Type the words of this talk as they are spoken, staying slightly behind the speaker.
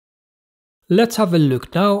Let's have a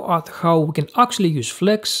look now at how we can actually use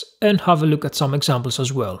flex and have a look at some examples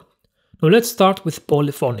as well. Now let's start with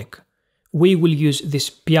polyphonic. We will use this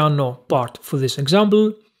piano part for this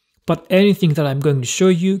example, but anything that I'm going to show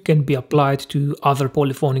you can be applied to other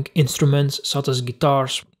polyphonic instruments such as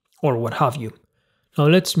guitars or what have you. Now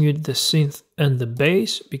let's mute the synth and the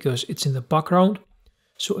bass because it's in the background.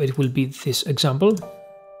 So it will be this example.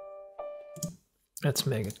 Let's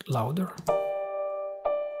make it louder.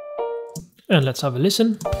 And let's have a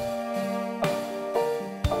listen.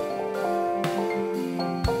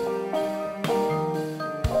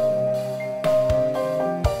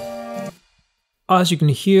 As you can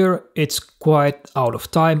hear, it's quite out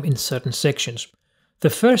of time in certain sections. The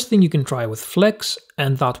first thing you can try with flex,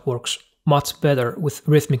 and that works much better with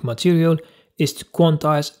rhythmic material, is to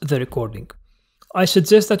quantize the recording. I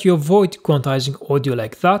suggest that you avoid quantizing audio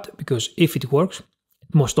like that, because if it works,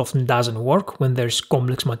 it most often doesn't work when there's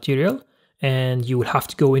complex material, and you will have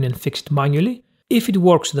to go in and fix it manually. If it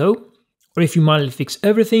works though, or if you manually fix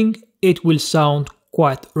everything, it will sound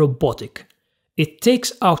quite robotic. It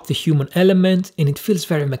takes out the human element and it feels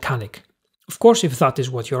very mechanic. Of course, if that is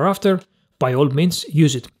what you're after, by all means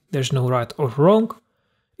use it. There's no right or wrong.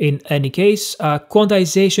 In any case,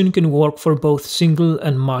 quantization can work for both single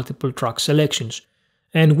and multiple track selections.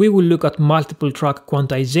 And we will look at multiple track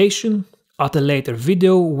quantization at a later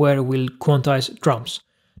video where we'll quantize drums.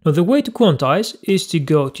 Now the way to quantize is to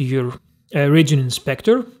go to your region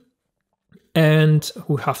inspector, and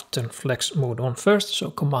we have to turn flex mode on first, so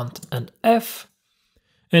Command and F.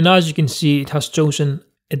 And as you can see, it has chosen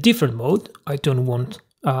a different mode. I don't want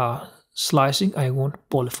slicing, I want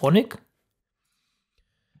polyphonic.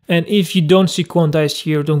 And if you don't see quantize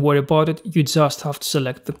here, don't worry about it, you just have to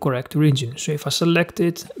select the correct region. So if I select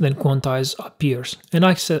it, then quantize appears. And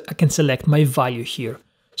I can select my value here.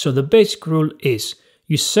 So the basic rule is,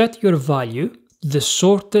 you set your value to the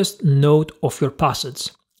shortest node of your passage,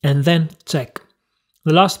 and then check.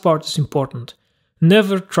 The last part is important.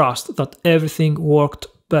 Never trust that everything worked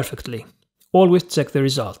perfectly. Always check the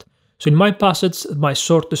result. So in my passage, my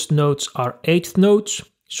shortest nodes are 8th nodes,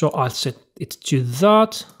 so I'll set it to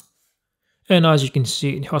that. And as you can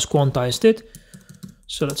see, it has quantized it.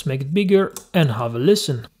 So let's make it bigger and have a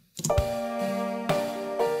listen.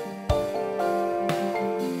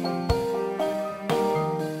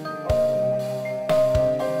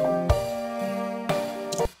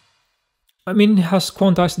 I mean, it has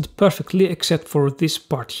quantized it perfectly, except for this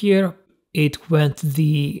part here. It went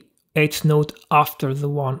the 8th note after the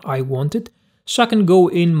one I wanted. So I can go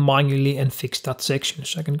in manually and fix that section.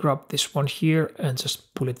 So I can grab this one here and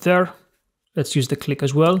just pull it there. Let's use the click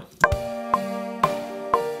as well.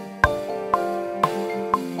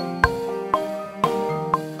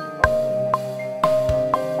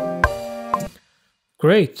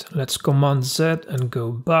 Great, let's Command Z and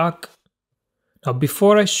go back. Now,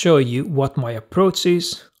 before I show you what my approach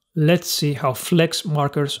is, let's see how flex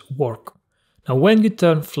markers work. Now, when you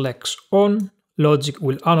turn flex on, Logic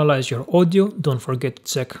will analyze your audio. Don't forget to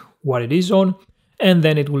check what it is on, and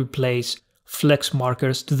then it will place flex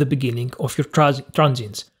markers to the beginning of your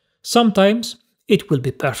transients. Sometimes it will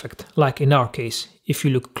be perfect, like in our case. If you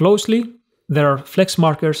look closely, there are flex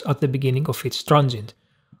markers at the beginning of each transient.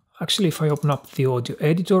 Actually, if I open up the audio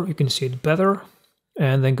editor, you can see it better,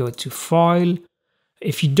 and then go to File.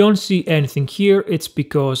 If you don't see anything here, it's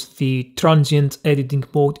because the transient editing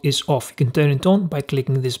mode is off. You can turn it on by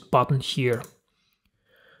clicking this button here.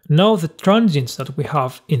 Now the transients that we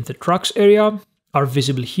have in the tracks area are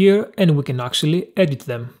visible here, and we can actually edit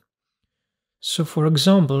them. So for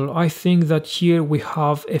example, I think that here we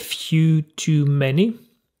have a few too many.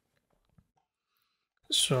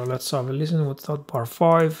 So let's have a listen with that bar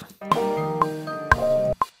 5.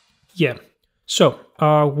 Yeah. So,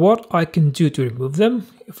 what I can do to remove them,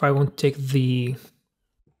 if I want to take the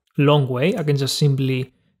long way, I can just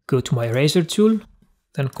simply go to my eraser tool,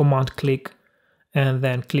 then Command click, and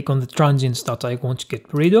then click on the transients that I want to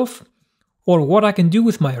get rid of. Or what I can do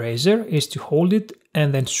with my eraser is to hold it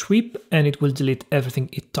and then sweep, and it will delete everything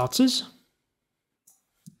it touches.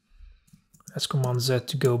 Let's Command Z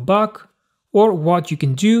to go back. Or what you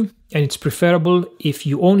can do, and it's preferable if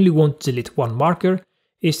you only want to delete one marker,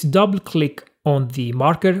 is to double click on the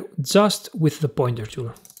marker just with the pointer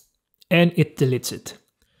tool, and it deletes it.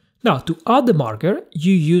 Now, to add the marker,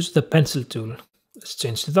 you use the pencil tool. Let's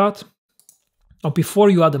change to that. Now,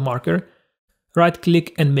 before you add the marker, right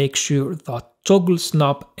click and make sure that toggle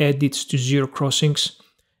snap edits to 0 crossings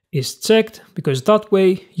is checked, because that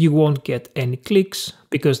way you won't get any clicks,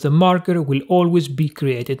 because the marker will always be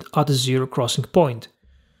created at a 0 crossing point.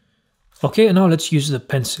 Okay, and now let's use the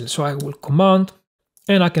pencil. So I will Command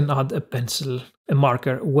and I can add a pencil, a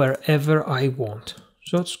marker wherever I want.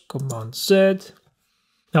 So it's Command Z.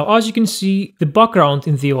 Now, as you can see, the background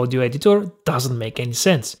in the audio editor doesn't make any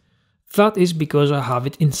sense. That is because I have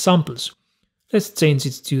it in samples. Let's change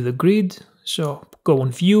it to the grid. So go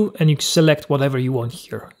on View and you can select whatever you want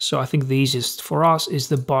here. So I think the easiest for us is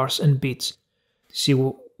the bars and beats. See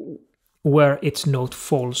where its note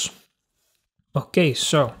falls. Okay,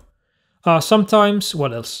 so sometimes,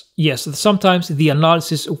 what else? Yes, sometimes the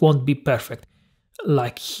analysis won't be perfect.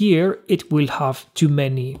 Like here, it will have too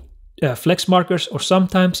many flex markers, or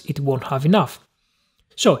sometimes it won't have enough.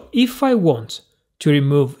 So if I want to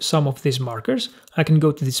remove some of these markers, I can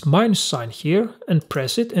go to this minus sign here and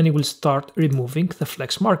press it, and it will start removing the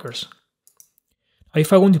flex markers.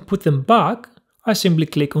 If I want to put them back, I simply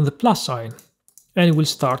click on the plus sign and it will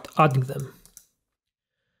start adding them.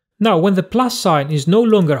 Now, when the plus sign is no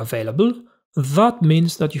longer available, that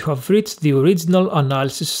means that you have reached the original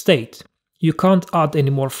analysis state. You can't add any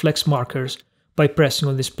more flex markers by pressing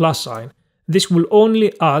on this plus sign. This will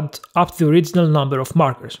only add up the original number of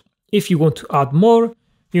markers. If you want to add more,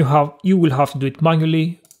 you will have to do it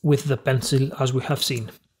manually with the pencil, as we have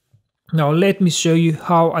seen. Now let me show you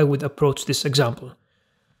how I would approach this example.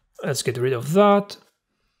 Let's get rid of that.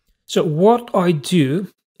 So what I do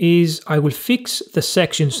is I will fix the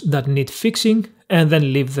sections that need fixing and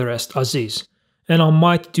then leave the rest as is. And I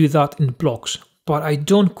might do that in blocks, but I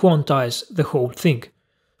don't quantize the whole thing.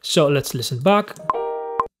 So let's listen back.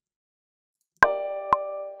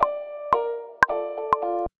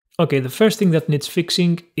 Okay, the first thing that needs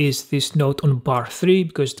fixing is this note on bar 3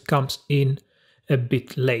 because it comes in a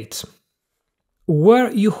bit late.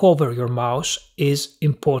 Where you hover your mouse is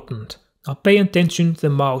important. Now pay attention to the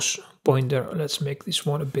mouse pointer. Let's make this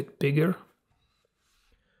one a bit bigger.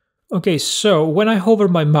 Okay, so when I hover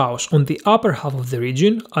my mouse on the upper half of the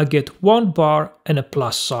region, I get 1 bar and a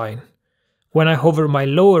plus sign. When I hover my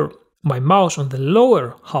mouse on the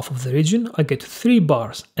lower half of the region, I get 3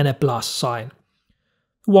 bars and a plus sign.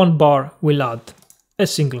 1 bar will add a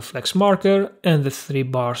single flex marker and the 3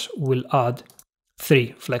 bars will add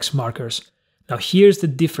 3 flex markers. Now here's the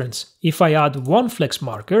difference. If I add 1 flex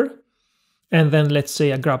marker and then let's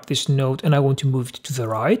say I grab this note and I want to move it to the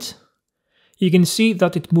right, you can see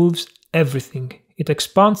that it moves everything. It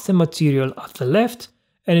expands the material at the left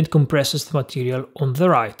and it compresses the material on the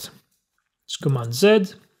right. It's Command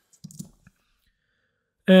Z.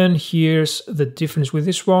 And here's the difference with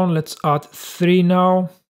this one. Let's add 3 now.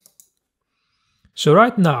 So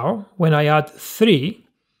right now, when I add 3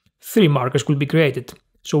 markers will be created.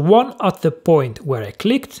 So 1 at the point where I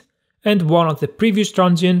clicked, and 1 at the previous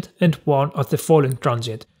transient, and 1 at the following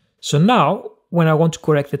transient. So now, when I want to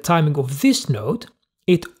correct the timing of this node,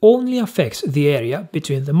 it only affects the area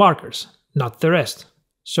between the markers, not the rest.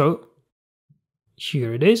 So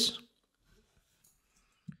here it is.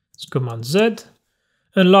 It's Command Z.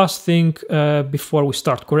 And last thing, before we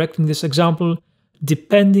start correcting this example,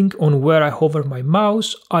 depending on where I hover my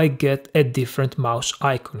mouse, I get a different mouse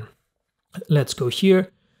icon. Let's go here.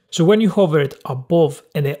 So when you hover it above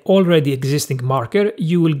an already existing marker,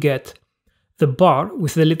 you will get the bar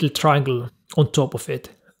with the little triangle on top of it.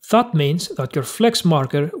 That means that your flex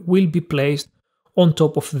marker will be placed on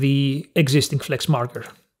top of the existing flex marker,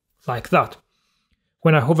 like that.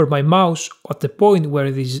 When I hover my mouse at the point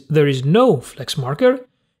where there is no flex marker,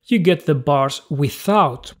 you get the bars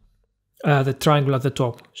without the triangle at the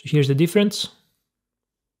top. So here's the difference.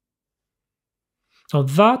 Now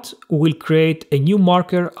that will create a new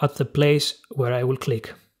marker at the place where I will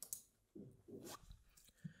click.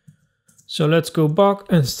 So let's go back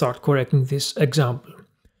and start correcting this example.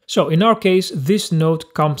 So in our case, this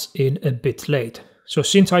node comes in a bit late. So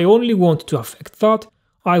since I only want to affect that,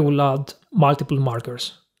 I will add multiple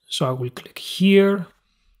markers. So I will click here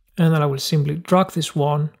and then I will simply drag this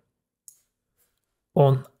one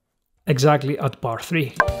on exactly at bar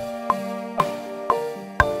 3.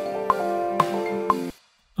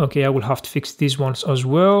 Okay, I will have to fix these ones as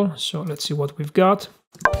well. So let's see what we've got.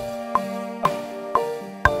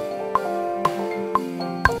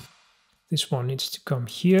 This one needs to come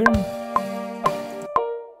here.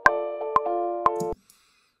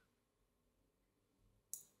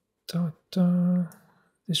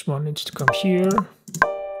 This one needs to come here.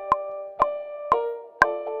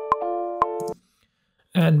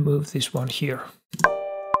 And move this one here.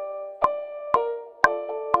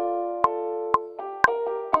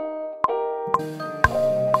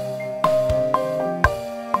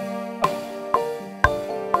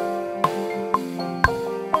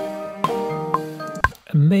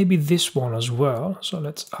 And maybe this one as well. So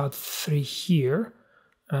let's add 3 here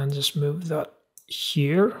and just move that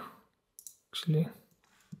here. Actually,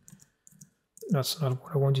 That's not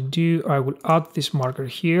what I want to do. I will add this marker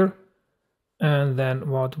here and then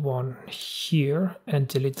add one here and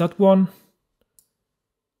delete that one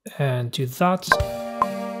and do that.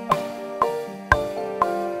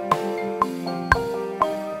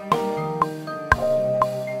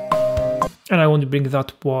 And I want to bring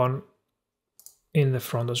that one in the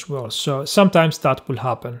front as well. So sometimes that will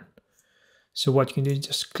happen. So what you can do is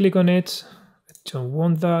just click on it. I don't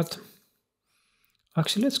want that.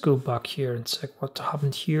 Actually, let's go back here and check what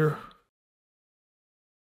happened here.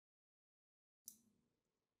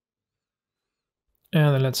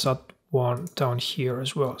 And then let's add one down here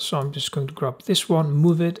as well. So I'm just going to grab this one,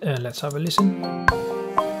 move it, and let's have a listen.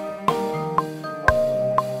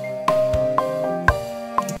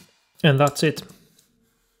 And that's it.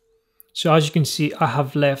 So as you can see, I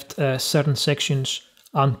have left certain sections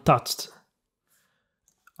untouched.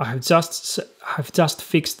 I have just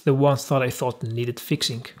fixed the ones that I thought needed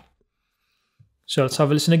fixing. So let's have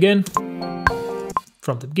a listen again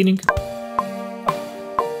from the beginning.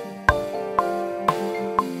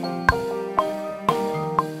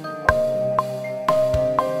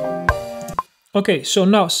 Okay, so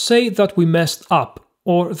now say that we messed up,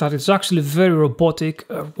 or that it's actually very robotic,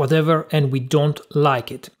 whatever, and we don't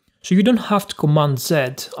like it. So you don't have to Command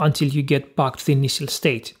Z until you get back to the initial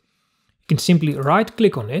state. You can simply right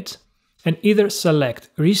click on it and either select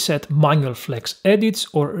Reset Manual Flex Edits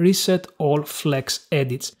or Reset All Flex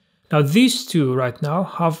Edits. Now these two right now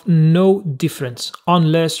have no difference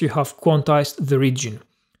unless you have quantized the region.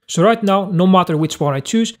 So right now, no matter which one I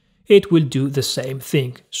choose, it will do the same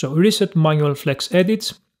thing. So Reset Manual Flex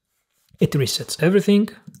Edits, it resets everything,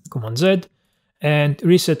 Command Z, and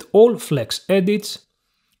Reset All Flex Edits,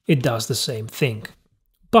 it does the same thing.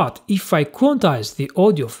 But if I quantize the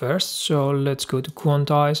audio first, so let's go to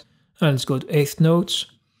Quantize and let's go to 8th notes,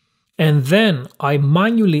 and then I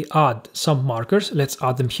manually add some markers. Let's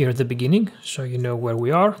add them here at the beginning so you know where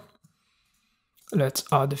we are. Let's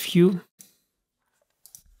add a few.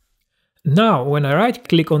 Now, when I right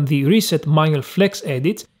click on the Reset Manual Flex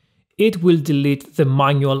Edit, it will delete the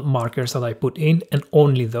manual markers that I put in and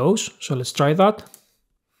only those. So let's try that.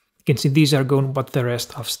 You can see these are gone, but the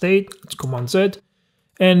rest have stayed. Let's Command Z.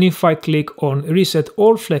 And if I click on Reset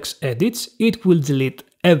All Flex Edits, it will delete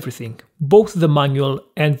everything, both the manual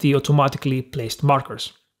and the automatically placed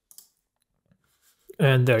markers.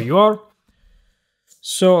 And there you are.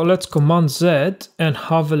 So let's Command Z and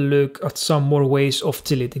have a look at some more ways of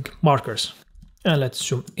deleting markers. And let's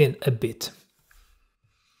zoom in a bit.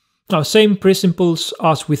 Now, same principles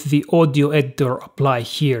as with the audio editor apply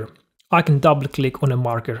here. I can double click on a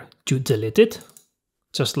marker to delete it,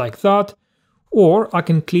 just like that. Or I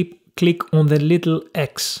can click on the little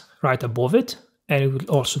X right above it and it will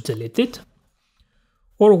also delete it.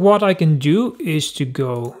 Or what I can do is to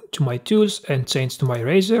go to my tools and change to my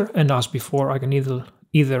eraser, and as before I can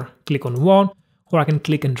either click on one or I can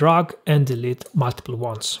click and drag and delete multiple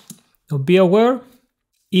ones. Now be aware,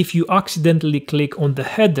 if you accidentally click on the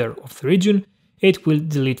header of the region, it will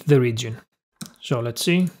delete the region. So let's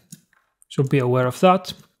see. So be aware of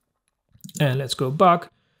that. And let's go back.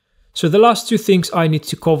 So the last two things I need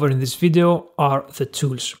to cover in this video are the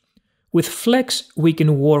tools. With Flex, we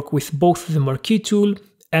can work with both the Marquee tool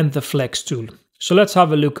and the Flex tool. So let's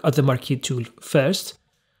have a look at the Marquee tool first.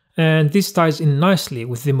 And this ties in nicely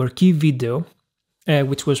with the Marquee video,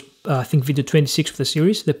 which was, I think, video 26 of the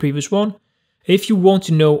series, the previous one. If you want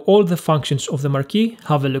to know all the functions of the Marquee,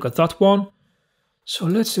 have a look at that one. So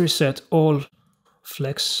let's reset all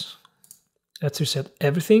Flex. Let's reset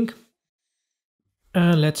everything.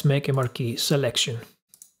 And let's make a Marquee selection.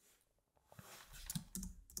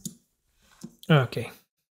 Okay,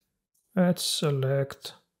 let's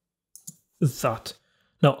select that.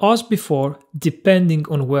 Now, as before, depending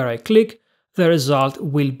on where I click, the result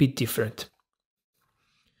will be different.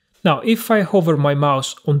 Now, if I hover my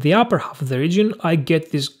mouse on the upper half of the region, I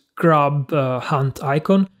get this grab hand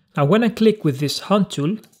icon. Now, when I click with this hand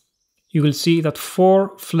tool, you will see that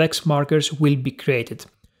 4 flex markers will be created.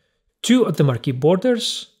 2 at the Marquee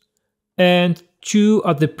borders and 2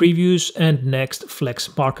 at the previous and next flex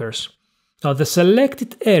markers. Now, the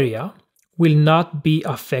selected area will not be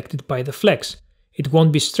affected by the flex. It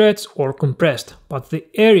won't be stretched or compressed, but the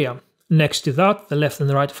area next to that, the left and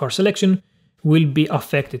the right of our selection, will be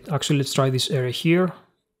affected. Actually, let's try this area here,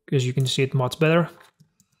 because you can see it much better.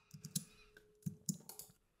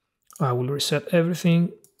 I will reset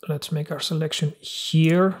everything. Let's make our selection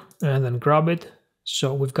here and then grab it.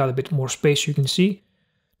 So we've got a bit more space, you can see.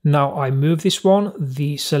 Now I move this one,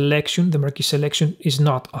 the selection, the Marquee selection is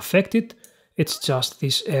not affected. It's just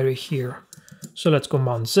this area here. So let's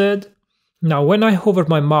Command Z Now when I hover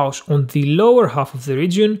my mouse on the lower half of the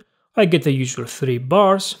region, I get the usual 3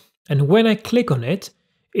 bars, and when I click on it,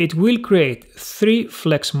 it will create 3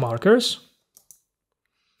 flex markers,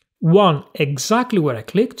 one exactly where I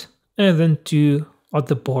clicked, and then 2 at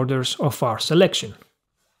the borders of our selection.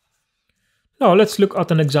 Now let's look at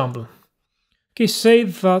an example. Okay, say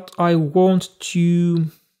that I want to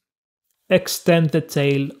extend the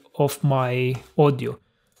tail of my audio.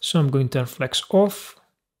 So I'm going to turn flex off,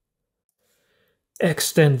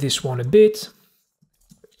 extend this one a bit,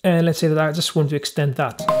 and let's say that I just want to extend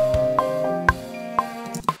that.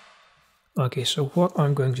 Okay, so what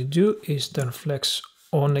I'm going to do is turn flex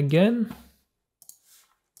on again.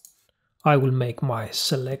 I will make my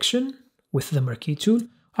selection with the Marquee tool.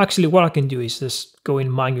 Actually, what I can do is just go in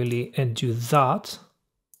manually and do that.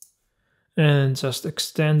 And just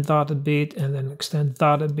extend that a bit, and then extend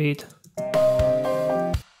that a bit.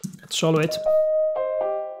 Let's solve it.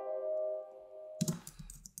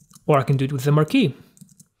 Or I can do it with the Marquee.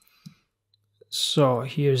 So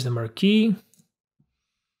here's the Marquee.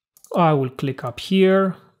 I will click up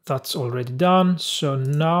here. That's already done. So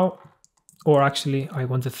now, or actually I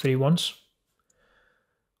want the 3 ones.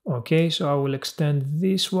 Okay, so I will extend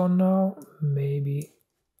this one now. Maybe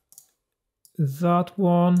that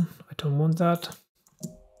one. I don't want that.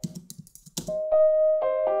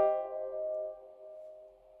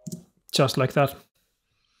 Just like that.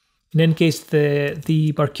 In any case,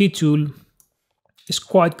 the Marquee tool is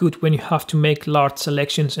quite good when you have to make large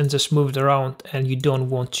selections and just move it around, and you don't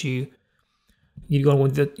want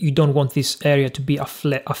this area to be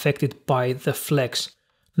affected by the flex.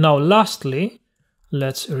 Now, lastly,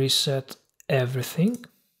 let's reset everything.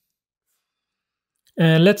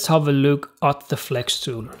 And let's have a look at the flex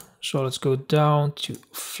tool. So let's go down to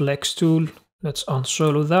flex tool. Let's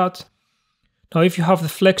unsolo that. Now, if you have the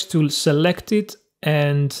flex tool selected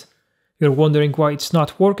and you're wondering why it's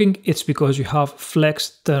not working, it's because you have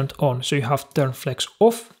flex turned on. So you have to turn flex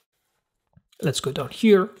off. Let's go down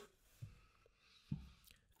here.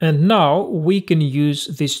 And now we can use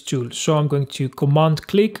this tool. So I'm going to command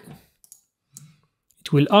click.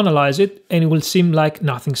 It will analyze it and it will seem like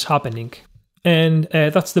nothing's happening. And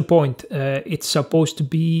that's the point. It's supposed to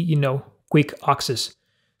be, quick access.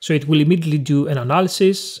 So it will immediately do an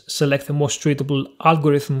analysis, select the most suitable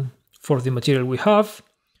algorithm for the material we have,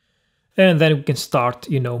 and then we can start,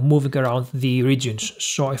 moving around the regions.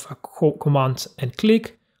 So if I command and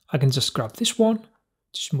click, I can just grab this one,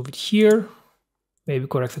 just move it here, maybe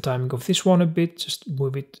correct the timing of this one a bit, just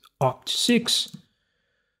move it up to 6,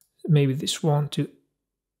 maybe this one to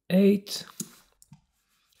 8,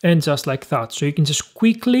 and just like that. So you can just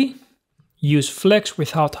quickly use flex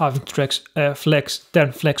without having to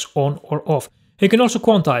turn flex on or off. You can also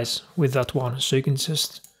quantize with that one. So you can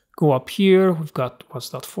just go up here. We've got, what's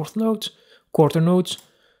that, 4th note, quarter notes.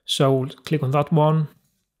 So we'll click on that one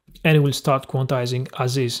and it will start quantizing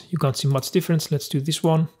as is. You can't see much difference. Let's do this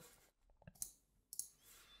one.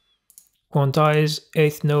 Quantize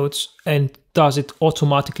 8th notes and does it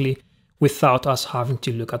automatically without us having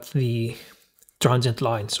to look at the transient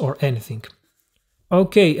lines or anything.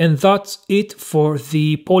 Okay, and that's it for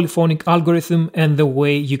the polyphonic algorithm and the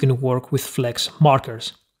way you can work with flex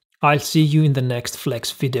markers. I'll see you in the next flex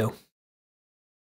video.